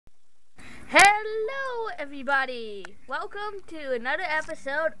everybody! Welcome to another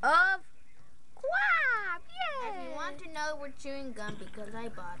episode of qwop! Yay! If you want to know, we're chewing gum because I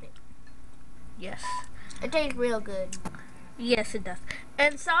bought it. Yes. It tastes real good. Yes, it does.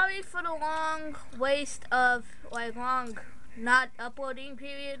 And sorry for the long waste of, long not uploading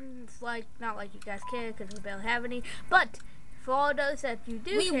period. It's not like you guys care because we barely have any. But for all those that you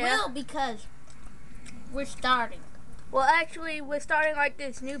do we care. will because we're starting. Well, actually, we're starting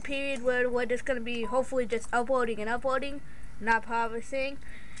this new period where we're just going to be hopefully just uploading and uploading, not promising.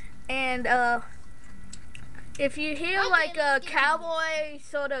 And if you hear cowboy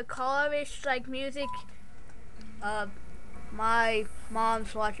sort of colorish music, my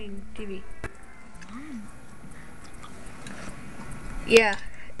mom's watching TV. Yeah,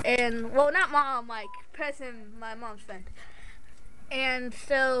 and well, not mom, person, my mom's friend. And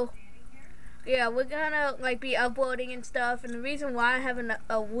so. Yeah, we're gonna be uploading and stuff, and the reason why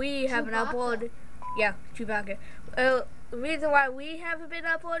we haven't uploaded, yeah, Chewbacca. The reason why we haven't been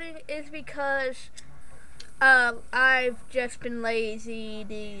uploading is because I've just been lazy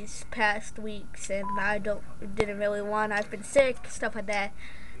these past weeks, and didn't really want. I've been sick, stuff like that.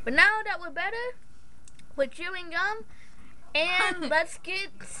 But now that we're better, we're chewing gum, and let's get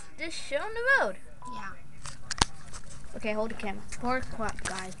this show on the road. Yeah. Okay, hold the camera. Poor qwop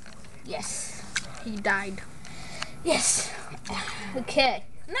guy. Yes, he died. Yes. Okay.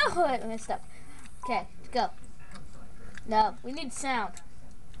 No, wait, I messed up. Okay, let's go. No, we need sound.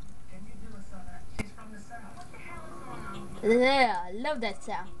 Yeah, I love that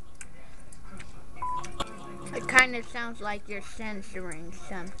sound. It kind of sounds like you're censoring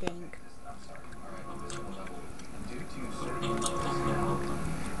something.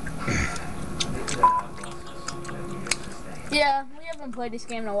 Yeah, we haven't played this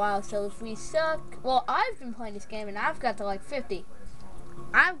game in a while, so if we suck... Well, I've been playing this game, and I've got to 50.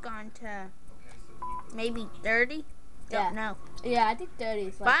 I've gone to maybe 30. Don't know. Yeah, I think 30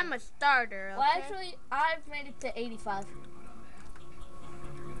 is But I'm a starter, okay? Well, actually, I've made it to 85.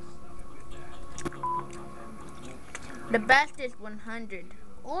 The best is 100.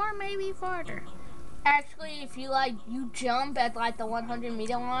 Or maybe farther. Actually, if you you jump at the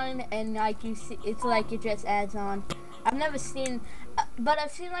 100-meter line, and you see, it's it just adds on. I've never seen, but I've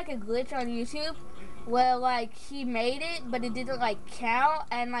seen a glitch on YouTube where he made it, but it didn't count,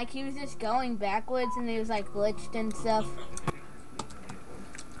 and he was just going backwards, and it was glitched and stuff.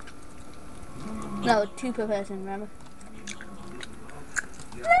 No, 2 per person, remember?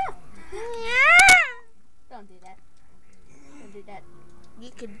 Don't do that. Don't do that. You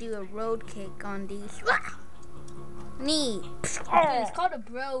could do a road kick on these. Neat. It's called a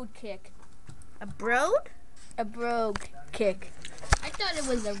broad kick. A broad? A brogue kick. I thought it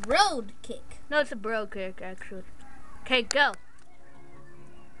was a road kick. No, it's a brogue kick, actually. Okay, go.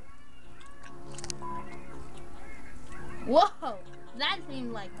 Whoa, that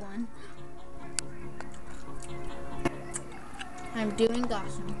seemed like one. I'm doing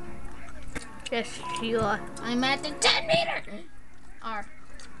awesome. Yes, you are. I'm at the 10-meter.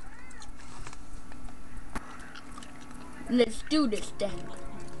 Let's do this then.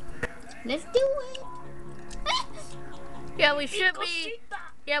 Let's do it. Yeah, we should be.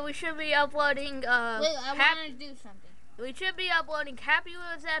 Yeah, we should be uploading. Wait, I want to do something. We should be uploading Happy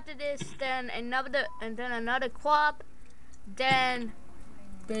Wheels after this, then another qwop, then.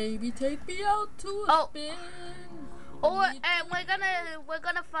 Baby, take me out to a spin. And we're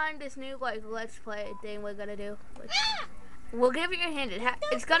gonna find this new let's play thing we're gonna do. We'll give you a hint.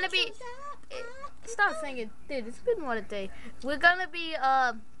 It's gonna be. Stop singing, dude. It's been one a day. We're gonna be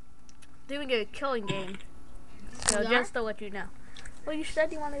doing a killing game. So just to let you know. Well, you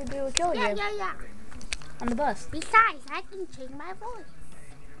said you wanted to do a killing game. Yeah. On the bus. Besides, I can change my voice.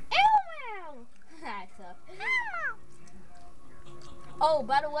 Ew! Oh,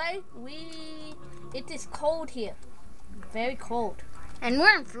 by the way, it is cold here. Very cold. And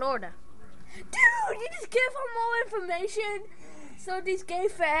we're in Florida. Dude, you just give them more information so these gay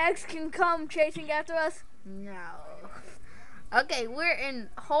fags can come chasing after us? No. Okay, we're in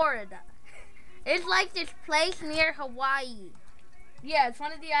Florida. It's like this place near Hawaii. Yeah, it's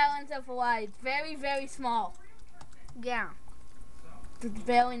one of the islands of Hawaii. It's very, very small. Yeah.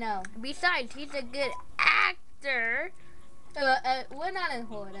 Barely know. Besides, he's a good actor. We're not in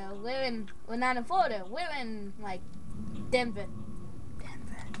Florida. We're not in Florida. We're in Denver.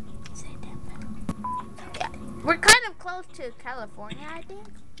 Say Denver. Yeah. We're kind of close to California, I think.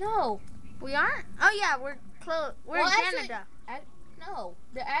 No. We aren't? Oh yeah, we're close. We're in Canada. No,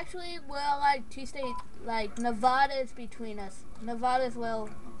 we're 2 states. Nevada is between us. Nevada's where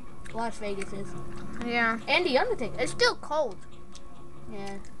Las Vegas is. Yeah. And the Undertaker. It's still cold.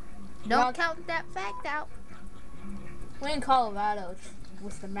 Yeah. Don't count that fact out. We're in Colorado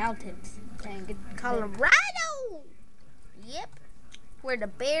with the mountains. Dang it. Colorado! Yep. Where the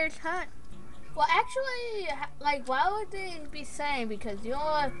bears hunt. Well, actually, like, why would they be saying? Because you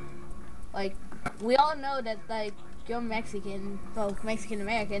know, like, we all know that, like, you're Mexican, well, Mexican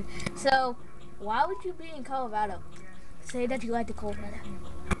American. So, why would you be in Colorado? Say that you like the cold weather.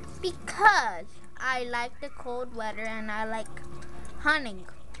 Because I like the cold weather and I like hunting.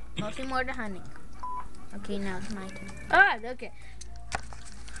 Mostly more the hunting. Okay, now it's my turn. Alright, okay.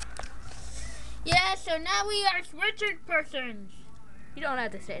 Yeah, so now we are Richard persons. You don't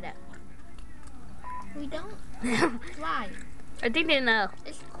have to say that. We don't? Why? I think they know.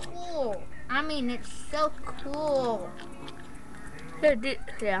 It's cool. I mean, it's so cool.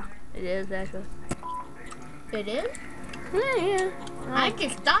 Yeah, it is actually. It is? Yeah. I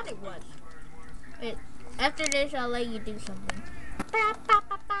just thought it was. Wait, after this, I'll let you do something. Ba, ba,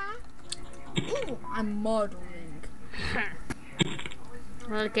 ba, ba. Ooh, I'm modeling.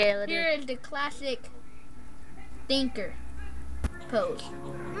 Okay, let's Here is the classic thinker pose.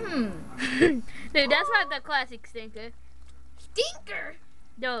 Dude, that's not the classic stinker. Stinker?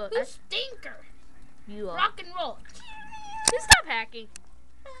 No, Who's stinker? you are. Rock and roll. Just stop hacking.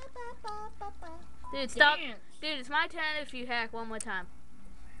 Dude, stop. Dance. Dude, it's my turn if you hack one more time.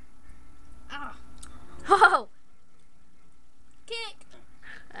 Ah, Oh! kick.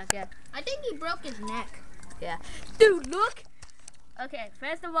 Okay. I think he broke his neck. Yeah. Dude, look! Okay,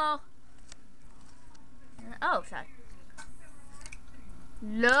 first of all. Oh, sorry.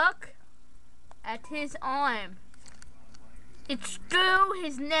 Look at his arm. It's through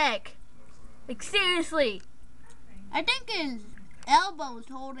his neck. Like, seriously. I think his elbow's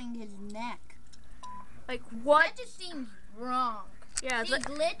holding his neck. Like, what? That just seems wrong. Yeah, it's See, like,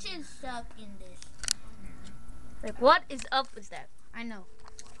 glitches suck in this. what is up with that? I know.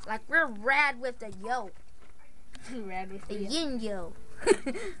 Like, we're rad with the yo. Rad with The the yin yo.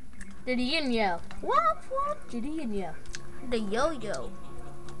 Did the yin yo? Whoop, whoop. Did the yin yo? The yo yo.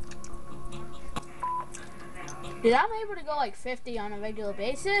 Dude, I'm able to go like 50 on a regular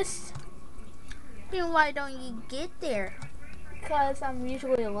basis. Then why don't you get there? Because I'm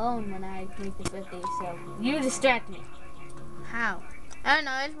usually alone when I make the 50, so you distract me. How? I don't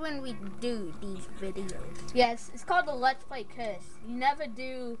know. It's when we do these videos. Yes, it's called the Let's Play Curse. You never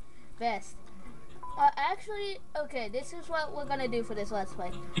do best. Actually, okay, this is what we're gonna do for this Let's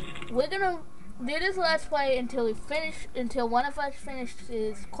Play. We're gonna do this Let's Play until one of us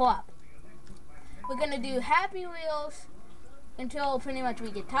finishes qwop. We're gonna do Happy Wheels until pretty much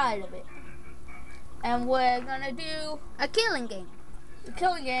we get tired of it. And we're gonna do A killing game. the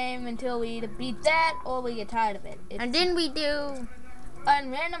killing game until we either beat that or we get tired of it. And then we do...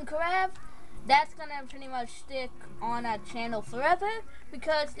 On Random Crab, that's gonna pretty much stick on our channel forever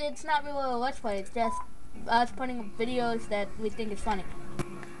because it's not really a Let's Play, it's just us putting up videos that we think is funny.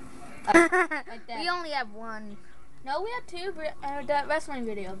 Like that. We only have one. No, we had two, that wrestling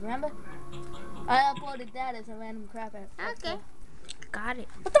video, remember? I uploaded that as a Random Crab. Okay. Got it.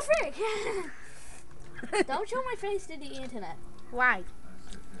 What the frick? Don't show my face to the internet. Why?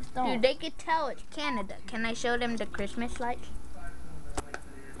 Don't. Dude, they could tell it's Canada. Can I show them the Christmas lights?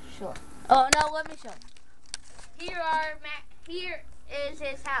 Sure. Oh, no, let me show. Here is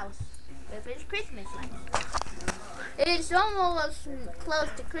his house with his Christmas lights. It's almost close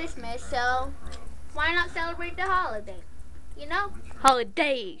to Christmas, so why not celebrate the holiday? You know?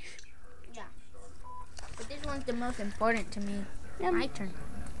 Holidays. Yeah. But this one's the most important to me. Yeah. My turn.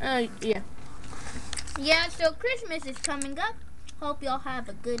 Yeah. Yeah, so Christmas is coming up. Hope y'all have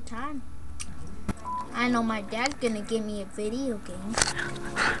a good time. I know my dad's gonna give me a video game.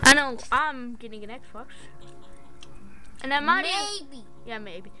 I know I'm getting an Xbox. And I might Maybe. Yeah,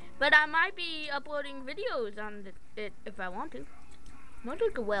 maybe. But I might be uploading videos on it if I want to. Not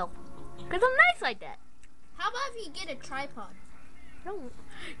think it will. Because I'm nice like that. How about if you get a tripod? No.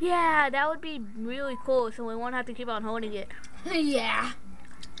 Yeah, that would be really cool so we won't have to keep on holding it. Yeah.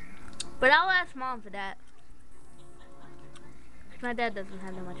 But I'll ask Mom for that. 'Cause my dad doesn't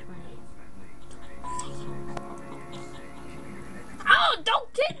have that much money. Oh,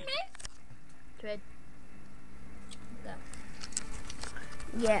 don't kick me! Tread. Go.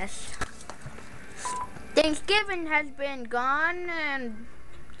 Yes. Thanksgiving has been gone, and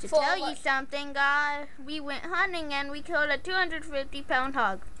to For tell you what? something, we went hunting and we killed a 250-pound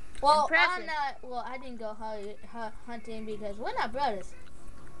hog. Well, Impressive. I didn't go hunting because we're not brothers.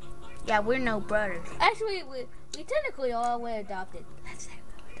 Yeah, we're no brothers. Actually, we technically all were adopted. Let's say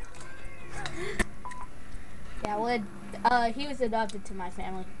we were adopted. Yeah, he was adopted to my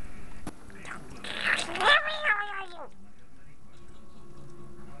family.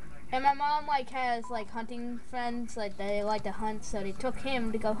 And my mom like has like hunting friends, like they like to hunt, so they took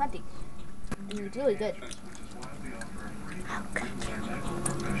him to go hunting. And it's really good.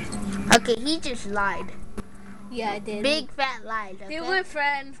 Okay, he just lied. Yeah, I did. Big fat lies. Okay? We're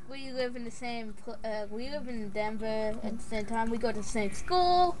friends. We live in the same. We live in Denver at the same time. We go to the same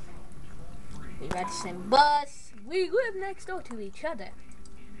school. We ride the same bus. We live next door to each other.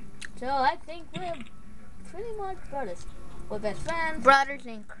 So I think we're pretty much brothers. We're best friends. Brothers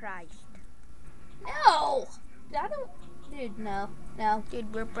in Christ. No, I don't. Dude, no.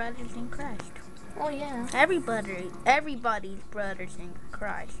 Dude, we're brothers in Christ. Oh yeah. Everybody's brothers in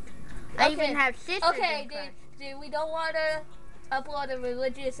Christ. I even have sisters in Christ. Dude, we don't want to upload a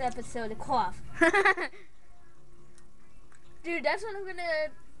religious episode of qwop. Dude, that's what I'm gonna.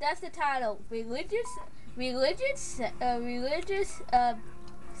 That's the title. Religious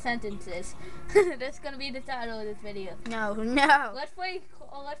sentences. That's gonna be the title of this video. No. Let's play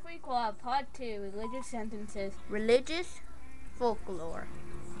qwop part 2. Religious sentences. Religious folklore.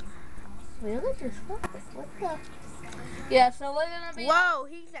 Religious folklore. What the? Yeah. So we're gonna be. Whoa,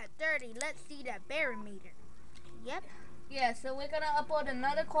 he's at 30. Let's see that barometer. Yep. Yeah. So we're gonna upload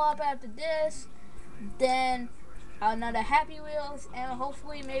another qwop after this. Then another Happy Wheels, and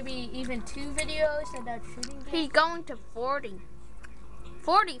hopefully maybe even 2 videos about shooting games. He's going to 40.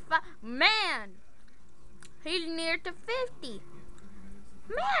 45. Man, he's near to 50.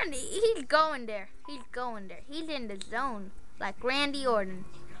 Man, he's going there. He's in the zone, like Randy Orton.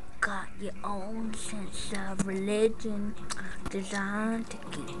 Got your own sense of religion designed to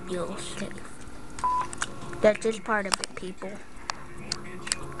keep you safe. That's just part of it, people.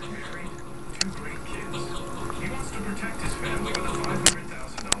 Protect his family with a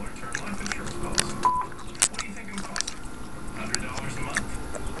 $500,000 term life insurance policy. What do you think it would cost him? $100 a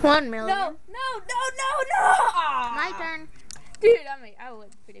month? $1 million. No! My turn. Dude, I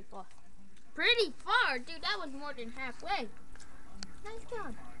went pretty far. Pretty far, dude. That was more than halfway. Nice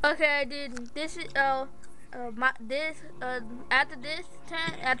job. Okay, dude. This is after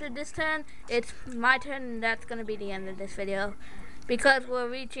this turn, it's my turn, and that's gonna be the end of this video, because we're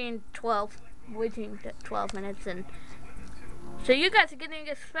reaching 12 minutes, and so you guys are getting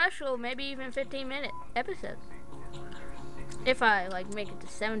a special, maybe even 15-minute episode. If I like make it to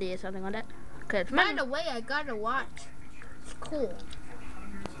 70 or something like that. By the way, I got a watch. It's cool.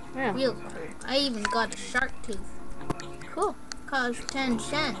 Yeah. Real cool. I even got a shark tooth. Cool. Cost 10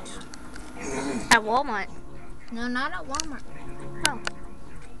 cents. At Walmart. No, not at Walmart. Oh.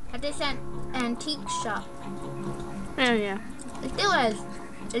 At this antique shop. Yeah. It still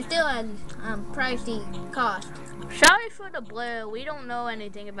has pricey cost. Sorry for the blur. We don't know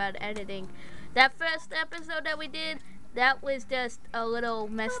anything about editing. That first episode that we did, that was just a little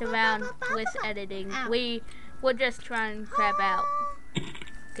mess around with editing. Ow. We were just trying to crap out.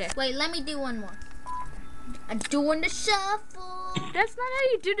 Okay. Wait, let me do one more. I'm doing the shuffle. That's not how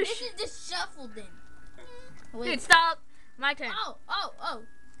you do the This is the shuffle then. Wait. Dude, stop. My turn. Oh.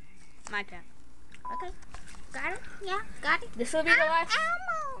 My turn. Okay. Got it? Yeah, got it. This will be the last.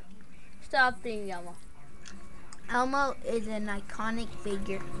 Elmo. Stop being Elmo. Elmo is an iconic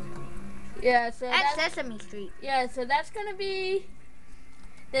figure. Yeah, so At that's, Sesame Street. yeah, so that's gonna be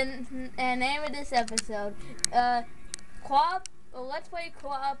the name of this episode. Qwop. Let's play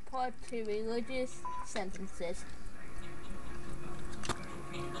qwop part 2. Religious sentences.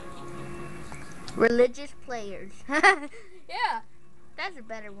 Religious players. Yeah. That's a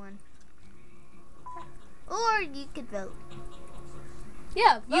better one. Or you could vote.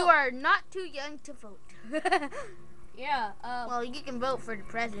 Yeah. You vote. are not too young to vote. Yeah. Well, you can vote for the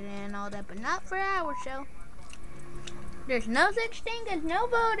president and all that, but not for our show. There's no such thing as no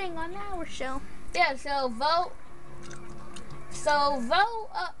voting on our show. Yeah. So vote.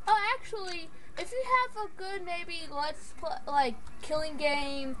 Actually, if you have a good maybe let's play like killing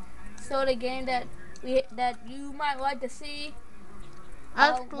game sort of game that you might like to see.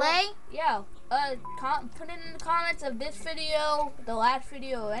 Us play? Yeah. Put it in the comments of this video, the last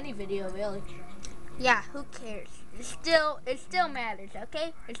video, or any video really. Yeah, who cares? It still matters,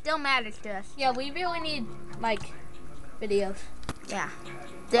 okay? It still matters to us. Yeah, we really need like videos. Yeah.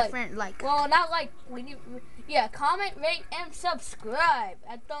 Different Well, not like we need. Yeah, comment, rate, and subscribe.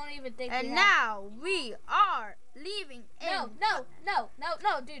 I don't even think. And now we are leaving. No,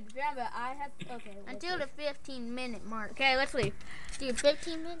 dude. Remember, I have. Okay. Until the 15-minute mark. Okay, let's leave. Dude,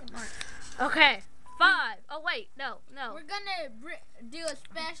 15-minute mark. Okay, 5. Oh wait, no. We're gonna do a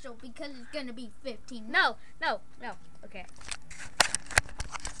special because it's gonna be 15. No. Okay.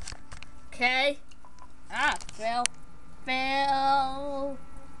 Okay.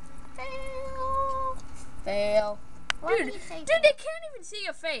 Fail. What Dude, do you say? dude, they can't even see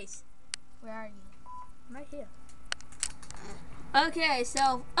your face. Where are you? Right here. Okay,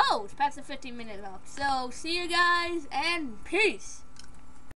 so, oh, it's past the 15-minute mark. So, see you guys, and peace.